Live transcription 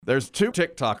There's two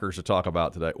TikTokers to talk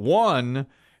about today. One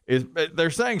is they're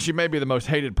saying she may be the most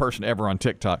hated person ever on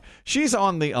TikTok. She's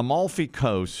on the Amalfi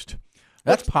Coast.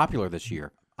 That's popular this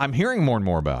year. I'm hearing more and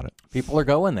more about it. People are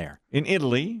going there. In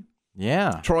Italy.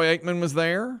 Yeah. Troy Aikman was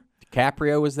there.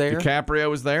 DiCaprio was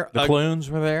there. The Clunes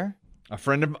were there. A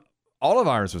friend of all of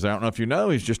ours was there. I don't know if you know.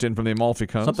 He's just in from the Amalfi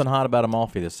Coast. Something hot about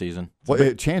Amalfi this season.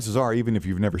 Well, chances are, even if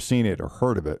you've never seen it or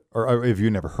heard of it, or if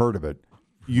you've never heard of it,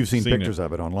 you've seen pictures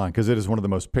of it online because it is one of the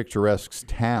most picturesque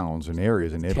towns and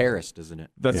areas in Italy. Terraced, isn't it?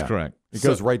 That's correct. It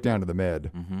goes right down to the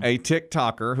Med. Mm-hmm. A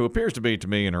TikToker who appears to be, to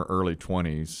me, in her early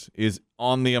 20s is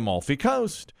on the Amalfi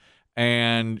Coast.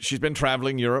 And she's been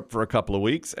traveling Europe for a couple of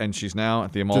weeks, and she's now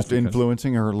at the Amalfi Just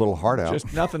influencing her little heart out.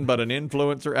 Just nothing but an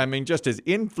influencer. I mean, just as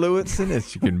influencing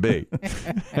as she can be.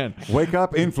 And wake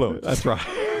up, influence. That's right.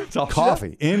 That's all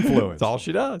Coffee, influence. That's all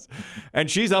she does.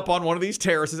 And she's up on one of these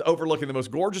terraces overlooking the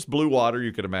most gorgeous blue water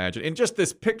you could imagine. And just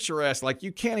this picturesque, like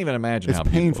you can't even imagine how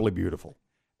beautiful. It's painfully beautiful.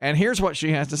 And here's what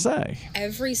she has to say.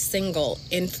 Every single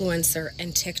influencer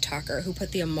and TikToker who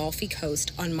put the Amalfi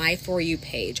Coast on my For You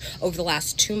page over the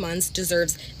last 2 months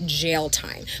deserves jail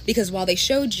time. Because while they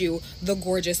showed you the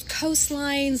gorgeous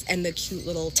coastlines and the cute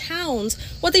little towns,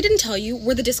 what they didn't tell you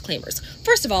were the disclaimers.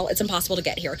 First of all, it's impossible to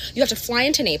get here. You have to fly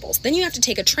into Naples. Then you have to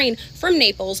take a train from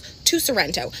Naples to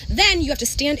Sorrento. Then you have to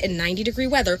stand in 90-degree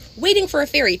weather waiting for a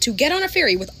ferry to get on a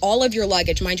ferry with all of your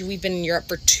luggage. Mind you, we've been in Europe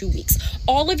for 2 weeks.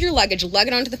 All of your luggage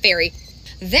lugged onto the ferry.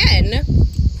 Then,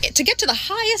 to get to the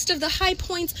highest of the high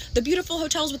points, the beautiful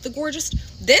hotels with the gorgeous,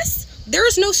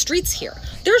 there's no streets here.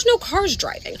 There's no cars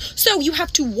driving. So you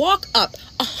have to walk up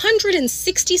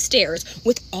 160 stairs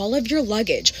with all of your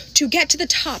luggage to get to the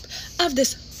top of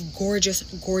this gorgeous,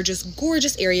 gorgeous,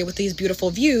 gorgeous area with these beautiful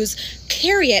views,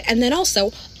 carry it, and then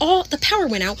also all the power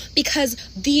went out because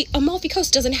the Amalfi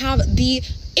Coast doesn't have the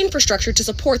infrastructure to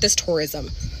support this tourism.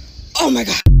 Oh my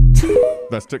God.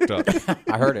 That's TikTok.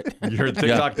 I heard it. You heard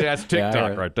TikTok? Yeah. That's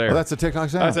TikTok right there. Oh, that's a TikTok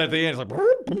sound? That's at the end. It's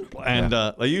like,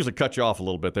 and they usually cut you off a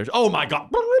little bit there. Oh, my God.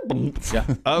 Yeah.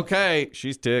 Okay.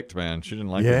 She's ticked, man. She didn't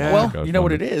like it. Well, you know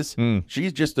what it is?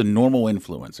 She's just a normal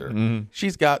influencer.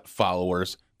 She's got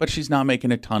followers, but she's not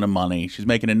making a ton of money. She's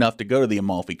making enough to go to the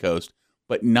Amalfi Coast,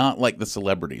 but not like the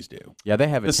celebrities do. Yeah, they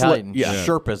have Italian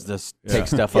Sherpas that take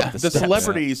stuff up the steps.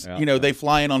 Celebrities, they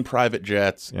fly in on private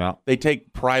jets. Yeah. They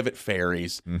take private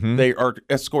ferries. They are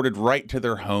escorted right to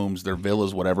their homes, their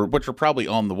villas, whatever, which are probably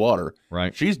on the water.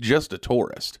 Right. She's just a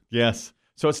tourist. Yes.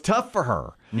 So it's tough for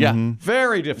her. Yeah.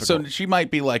 Very difficult. So she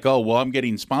might be like, oh, well, I'm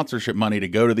getting sponsorship money to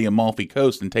go to the Amalfi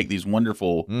Coast and take these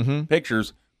wonderful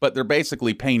pictures, but they're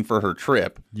basically paying for her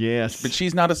trip. Yes. But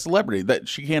she's not a celebrity. That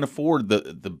she can't afford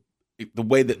the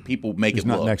way that people make it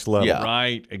look. It's not next level. Yeah.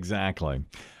 Right, exactly.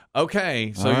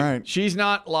 Okay, so she's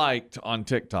not liked on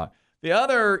TikTok. The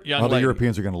other young lady, the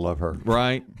Europeans are going to love her.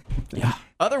 Right. Yeah.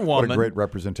 Other woman. What a great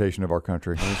representation of our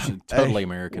country. Totally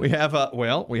American. We have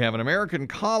an American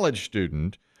college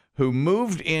student who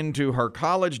moved into her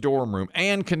college dorm room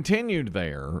and continued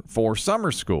there for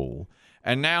summer school,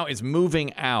 and now is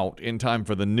moving out in time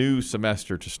for the new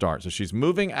semester to start. So she's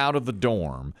moving out of the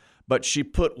dorm, but she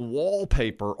put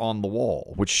wallpaper on the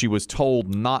wall, which she was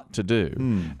told not to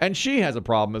do. And she has a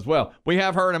problem as well. We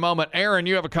have her in a moment. Aaron,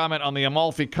 you have a comment on the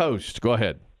Amalfi Coast. Go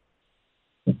ahead.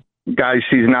 Guys,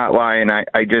 she's not lying.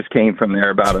 I just came from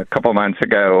there about a couple months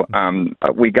ago.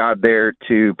 We got there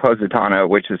to Positano,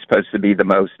 which is supposed to be the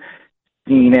most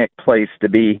scenic place to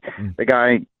be. The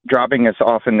guy dropping us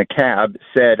off in the cab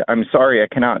said, "I'm sorry, I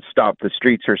cannot stop. The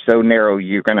streets are so narrow.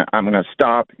 I'm gonna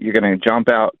stop. You're gonna jump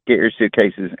out, get your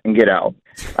suitcases, and get out.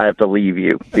 I have to leave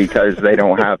you because they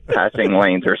don't have passing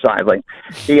lanes or side lanes."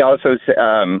 He also said,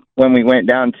 when we went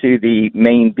down to the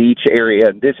main beach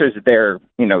area, this is their,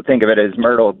 think of it as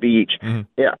Myrtle Beach.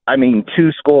 Yeah, I mean,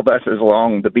 2 school buses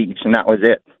along the beach, and that was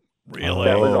it. Really?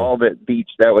 That was all the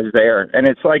beach that was there, and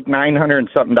it's like $900 and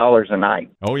something a night.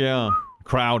 Oh yeah,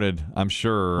 crowded, I'm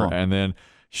sure. And then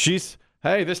this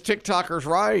TikToker's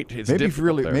right. It's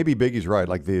maybe Biggie's right.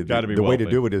 Like the way to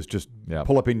do it is just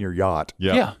pull up in your yacht.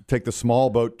 Yeah. Take the small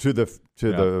boat to the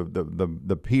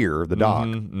pier, the dock,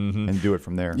 and do it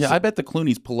from there. Yeah, I bet the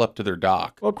Clooney's pull up to their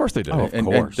dock. Well, of course they do. Oh, of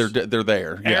course. And they're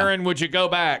there. Yeah. Aaron, would you go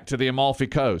back to the Amalfi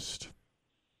Coast?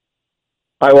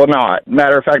 I will not.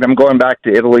 Matter of fact, I'm going back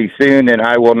to Italy soon, and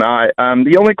I will not.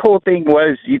 The only cool thing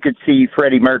was you could see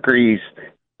Freddie Mercury's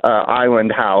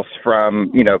island house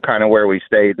from, kind of where we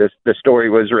stayed. The story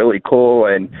was really cool,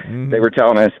 and they were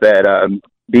telling us that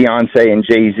Beyonce and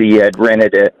Jay-Z had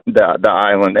rented the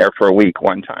island there for a week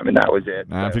one time, and that was it.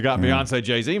 If you got Beyonce,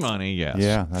 Jay-Z money, yes.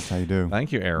 Yeah, that's how you do.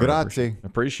 Thank you, Aaron. Grazie.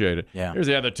 Appreciate it. Yeah. Here's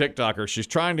the other TikToker. She's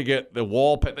trying to get the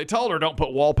wallpaper. They told her don't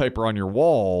put wallpaper on your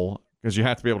wall because you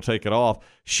have to be able to take it off.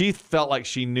 She felt like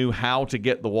she knew how to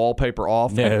get the wallpaper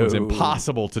off, and it was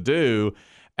impossible to do.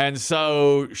 And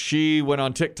so she went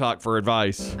on TikTok for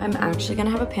advice. I'm actually going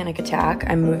to have a panic attack.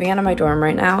 I'm moving out of my dorm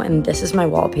right now, and this is my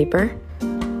wallpaper.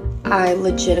 I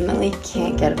legitimately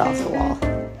can't get it off the wall.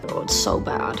 Oh, it's so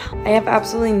bad. I have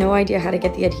absolutely no idea how to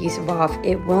get the adhesive off.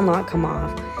 It will not come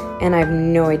off, and I have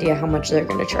no idea how much they're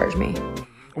going to charge me.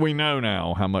 We know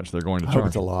now how much they're going to I charge. hope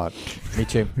it's a lot. Me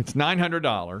too. It's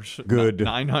 $900. Good.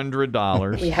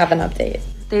 $900. We have an update.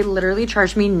 They literally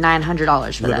charged me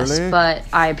 $900 for this, but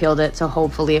I appealed it, so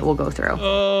hopefully it will go through.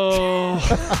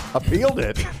 Oh. Appealed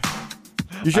it.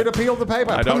 You should appeal the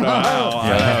paper. I don't know how. I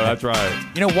know, that's right.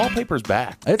 You know, wallpaper's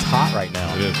back. It's hot right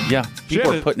now. It is. Yeah,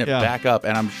 people are putting it yeah. back up,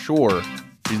 and I'm sure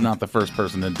she's not the first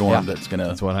person in the dorm that's going to.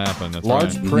 That's what happened. That's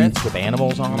Large right. prints with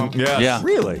animals on them. Yes. Yeah.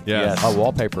 Really? Yes. Our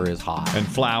wallpaper is hot. And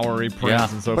flowery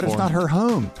prints and so But forth. it's not her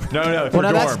home. No, it's Well,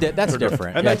 her no, dorm. that's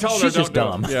different. And Yeah, they told her, she's just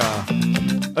don't dumb. do it.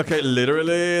 Yeah. Okay,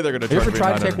 literally, they're going to Have you charge ever me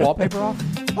tried to take $900. wallpaper off?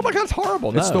 Oh my God, it's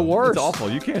horrible. It's No, the worst. It's awful.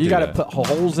 You can't You do got to that. put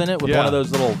holes in it with Yeah. one of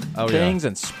those little Oh, yeah. things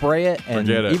and spray it, and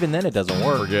Forget it. even then it doesn't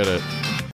work. Forget it.